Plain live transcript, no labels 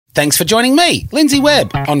Thanks for joining me, Lindsay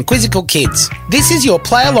Webb, on Quizzical Kids. This is your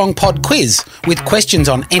play-along pod quiz with questions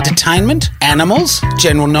on entertainment, animals,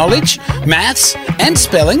 general knowledge, maths and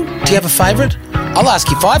spelling. Do you have a favourite? I'll ask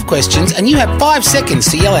you 5 questions and you have 5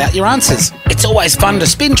 seconds to yell out your answers. It's always fun to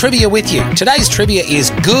spin trivia with you. Today's trivia is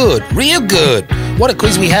good, real good. What a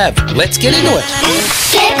quiz we have. Let's get into it.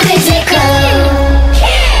 Get Quizzical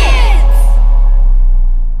Kids.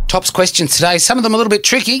 Top's questions today, some of them a little bit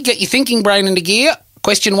tricky. Get your thinking brain into gear.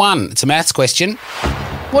 Question 1, it's a maths question.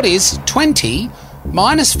 What is 20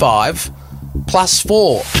 minus 5 plus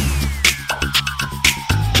 4?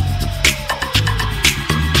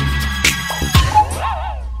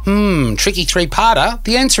 Tricky 3-parter.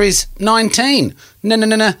 The answer is 19.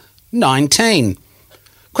 No, 19.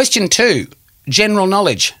 Question 2, general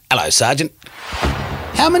knowledge. Hello, Sergeant.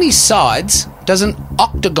 How many sides does an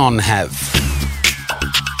octagon have?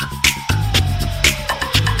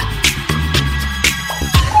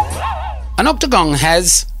 An octagon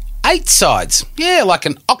has 8 sides. Yeah, like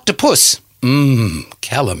an octopus.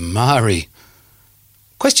 Calamari.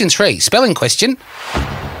 Question 3, spelling question.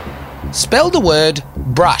 Spell the word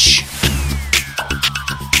brush.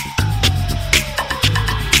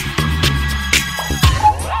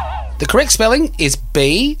 The correct spelling is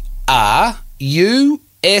B-R-U-S-H,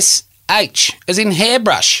 as in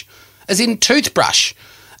hairbrush, as in toothbrush,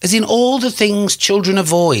 as in all the things children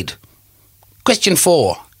avoid. Question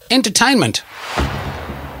 4, entertainment.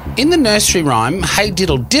 In the nursery rhyme, Hey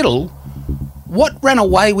Diddle Diddle, what ran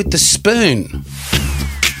away with the spoon?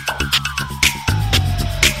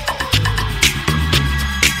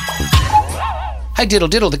 Hey Diddle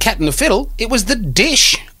Diddle, the cat and the fiddle, it was the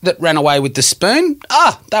dish that ran away with the spoon.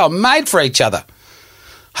 They were made for each other.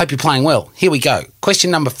 Hope you're playing well. Here we go.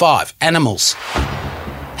 Question number 5, animals.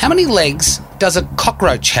 How many legs does a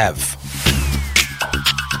cockroach have?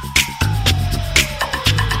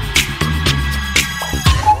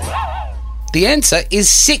 The answer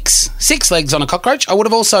is 6. 6 legs on a cockroach. I would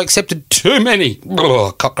have also accepted too many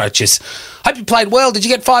cockroaches. Hope you played well. Did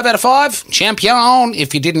you get 5 out of 5? Champion.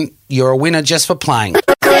 If you didn't, you're a winner just for playing.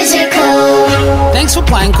 Quizzical. Thanks for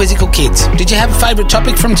playing Quizzical Kids. Did you have a favourite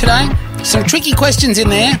topic from today? Some tricky questions in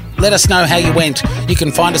there. Let us know how you went. You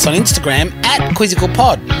can find us on Instagram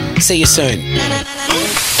 @QuizzicalPod. See you soon.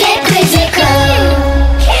 Get Quizzical.